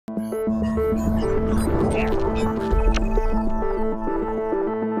Welcome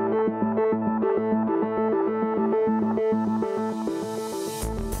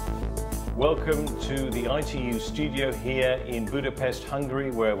to the ITU studio here in Budapest,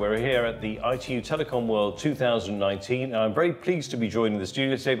 Hungary, where we're here at the ITU Telecom World 2019. And I'm very pleased to be joined in the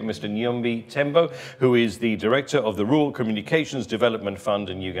studio today by Mr. Nyombi Thembo, who is the Director of the Rural Communications Development Fund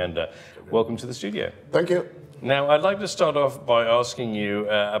in Uganda. Welcome to the studio. Thank you. Now, I'd like to start off by asking you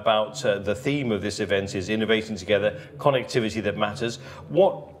about the theme of this event is innovating together, connectivity that matters.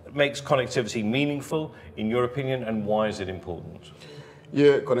 What makes connectivity meaningful, in your opinion, and why is it important?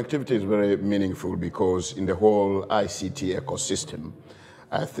 Yeah, connectivity is very meaningful because in the whole ICT ecosystem,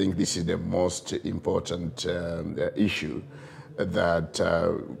 I think this is the most important issue that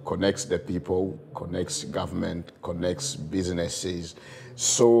connects the people, connects government, connects businesses.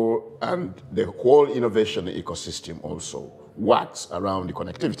 So, and the whole innovation ecosystem also works around the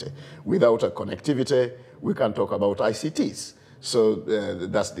connectivity. Without a connectivity, we can talk about ICTs. So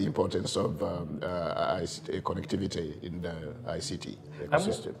that's the importance of connectivity in the ICT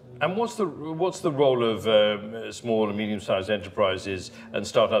ecosystem. And what's the role of small and medium-sized enterprises and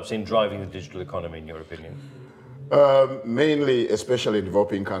startups in driving the digital economy, in your opinion? Mainly, especially in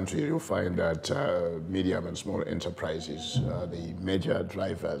developing countries, you find that medium and small enterprises are the major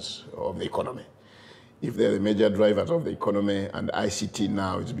drivers of the economy. If they're the major drivers of the economy, and ICT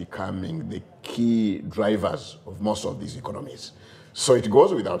now is becoming the key drivers of most of these economies. So it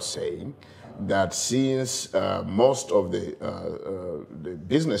goes without saying that since most of the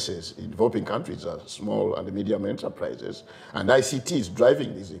businesses in developing countries are small and medium enterprises, and ICT is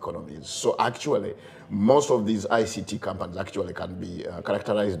driving these economies, so actually most of these ICT companies actually can be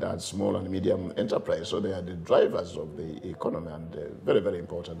characterized as small and medium enterprise. So they are the drivers of the economy and very, very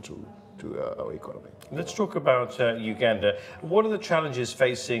important to our economy. Let's talk about Uganda. What are the challenges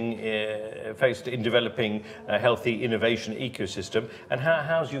faced in developing a healthy innovation ecosystem, and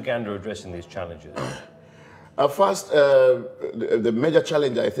how's Uganda addressing these challenges? First, the major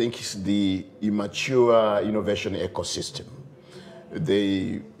challenge, I think, is the immature innovation ecosystem.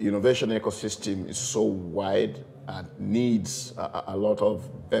 The innovation ecosystem is so wide and needs a lot of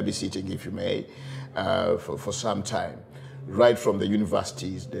babysitting, if you may, for some time. Right from the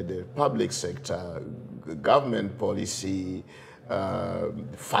universities, the public sector, government policy,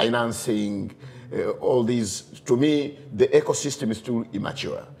 financing, all these. To me, the ecosystem is still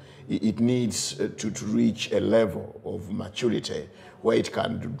immature. It needs to reach a level of maturity where it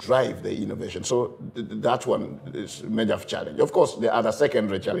can drive the innovation. So that one is a major challenge. Of course, the other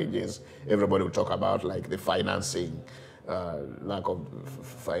secondary challenges everybody will talk about, like the financing, lack of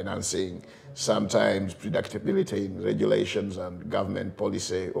financing, sometimes predictability in regulations and government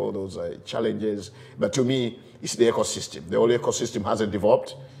policy, all those are challenges. But to me, it's the ecosystem. The whole ecosystem hasn't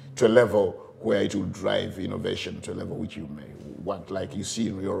developed to a level where it will drive innovation to a level which you may want, like you see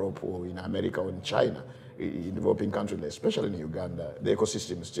in Europe or in America or in China. In developing countries, especially in Uganda, the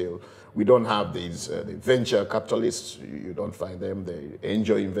ecosystem still, we don't have these the venture capitalists, you don't find them, the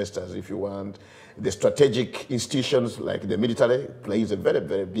angel investors if you want. The strategic institutions like the military plays a very,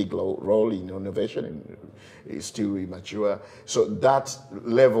 very big role in innovation and is still immature. So that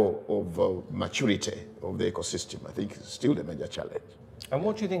level of maturity of the ecosystem, I think, is still the major challenge. And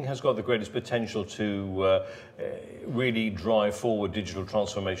what do you think has got the greatest potential to really drive forward digital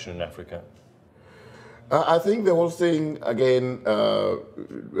transformation in Africa? I think the whole thing, again,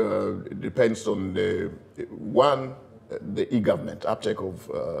 depends on the e-government, uptake of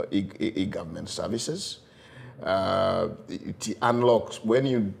e-government services. It unlocks, when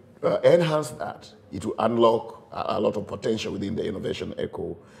you enhance that, it will unlock a lot of potential within the innovation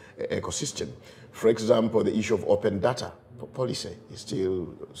ecosystem. For example, the issue of open data policy is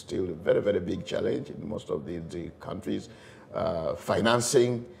still a very, very big challenge in most of the countries.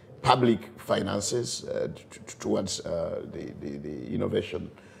 Financing, public finances towards the innovation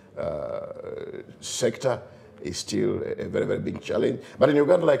sector is still a very, very big challenge. But in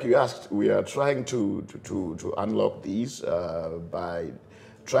Uganda, like you asked, we are trying to unlock these by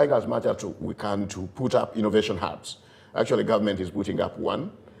trying as much as we can to put up innovation hubs. Actually, government is putting up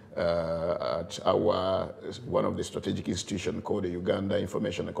one at one of the strategic institutions called the Uganda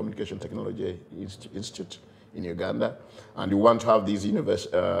Information and Communication Technology Institute in Uganda, and we want to have these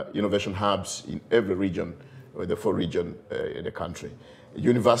innovation hubs in every region, or the 4 regions in the country.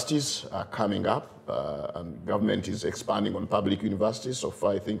 Universities are coming up, and government is expanding on public universities. So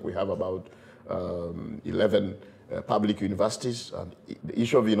far, I think we have about 11 public universities, and the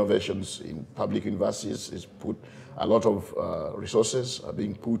issue of innovations in public universities is put, a lot of resources are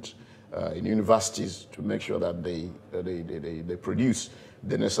being put in universities to make sure that they produce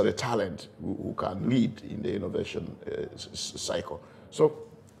the necessary talent who can lead in the innovation cycle. So,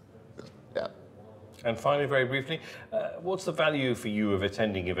 yeah. And finally, very briefly, what's the value for you of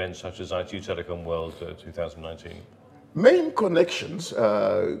attending events such as ITU Telecom World 2019? Main connections,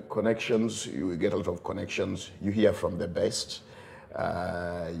 you get a lot of connections, you hear from the best,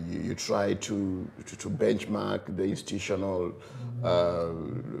 you try to benchmark the institutional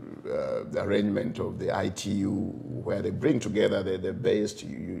the arrangement of the ITU, where they bring together the best,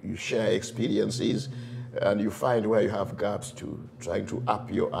 you share experiences, and you find where you have gaps to trying to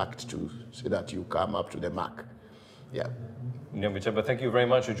up your act to so that you come up to the mark. Yeah. Nyombi Thembo, thank you very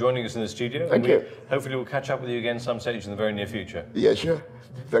much for joining us in the studio. Thank you. Hopefully we'll catch up with you again some stage in the very near future. Yeah, sure.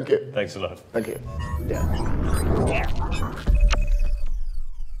 Thank you. Thanks a lot. Thank you. Yeah.